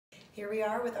Here we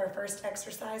are with our first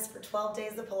exercise for 12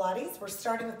 days of Pilates. We're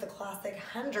starting with the classic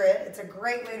 100. It's a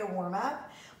great way to warm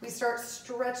up. We start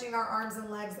stretching our arms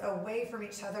and legs away from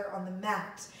each other on the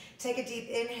mat. Take a deep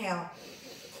inhale.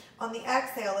 On the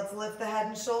exhale, let's lift the head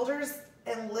and shoulders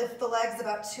and lift the legs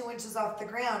about 2 inches off the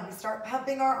ground. We start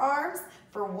pumping our arms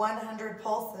for 100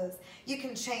 pulses. You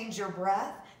can change your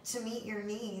breath to meet your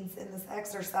needs in this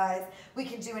exercise. We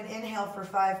can do an inhale for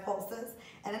 5 pulses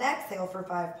and an exhale for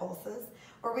 5 pulses,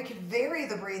 or we could vary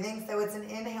the breathing so it's an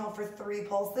inhale for 3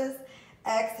 pulses,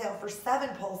 exhale for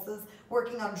 7 pulses,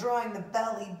 working on drawing the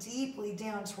belly deeply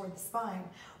down toward the spine.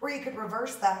 Or you could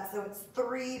reverse that so it's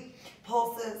 3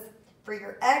 pulses for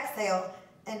your exhale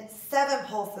and 7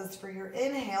 pulses for your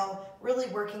inhale, really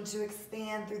working to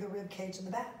expand through the rib cage in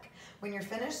the back. When you're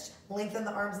finished, lengthen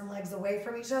the arms and legs away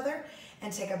from each other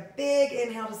and take a big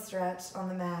inhale to stretch on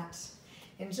the mat.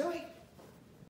 Enjoy.